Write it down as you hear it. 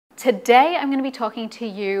Today I'm going to be talking to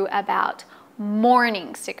you about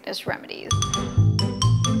morning sickness remedies.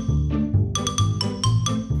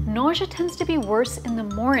 Nausea tends to be worse in the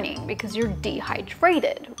morning because you're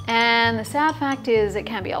dehydrated. And the sad fact is it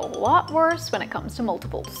can be a lot worse when it comes to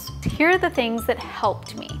multiples. Here are the things that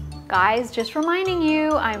helped me. Guys, just reminding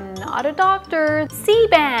you, I'm not a doctor.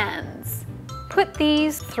 C-bands. Put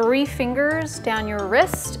these 3 fingers down your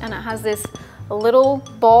wrist and it has this little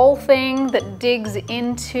ball thing that digs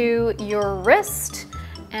into your wrist.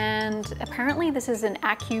 And apparently this is an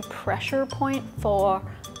acupressure point for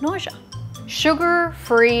nausea.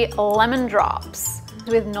 Sugar-free lemon drops.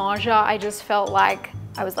 With nausea, I just felt like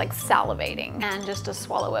I was like salivating, and just to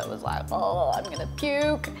swallow it was like, oh, I'm gonna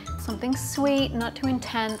puke. Something sweet, not too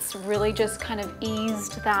intense, really just kind of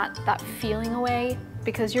eased that feeling away.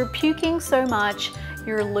 Because you're puking so much,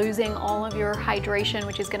 you're losing all of your hydration,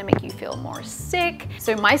 which is gonna make you feel more sick.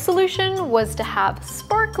 So my solution was to have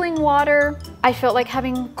sparkling water. I felt like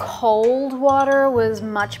having cold water was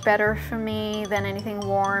much better for me than anything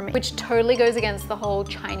warm, which totally goes against the whole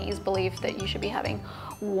Chinese belief that you should be having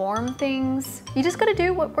warm things. You just gotta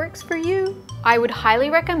do what works for you. I would highly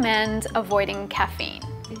recommend avoiding caffeine.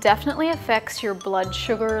 It definitely affects your blood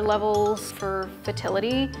sugar levels for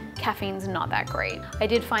fertility. Caffeine's not that great. I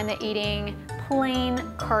did find that eating plain,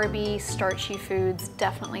 carby, starchy foods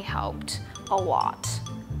definitely helped a lot.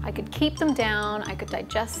 I could keep them down, I could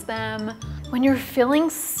digest them. When you're feeling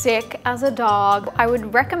sick as a dog, I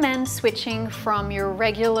would recommend switching from your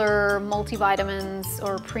regular multivitamins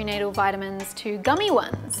or prenatal vitamins to gummy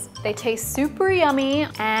ones. They taste super yummy,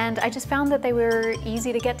 and I just found that they were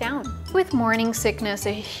easy to get down. With morning sickness,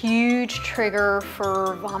 a huge trigger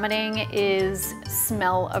for vomiting is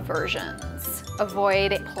smell aversions.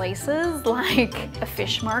 Avoid places like a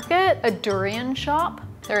fish market, a durian shop.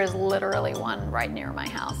 There is literally one right near my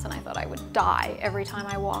house, and I thought I would die every time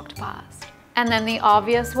I walked past. And then the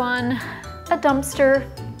obvious one, a dumpster.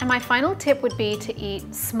 And my final tip would be to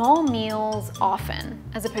eat small meals often,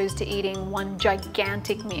 as opposed to eating one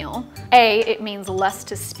gigantic meal. A, it means less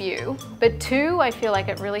to spew, but 2, I feel like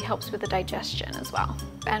it really helps with the digestion as well.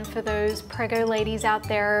 And for those prego ladies out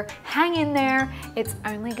there, hang in there, it's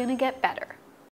only gonna get better.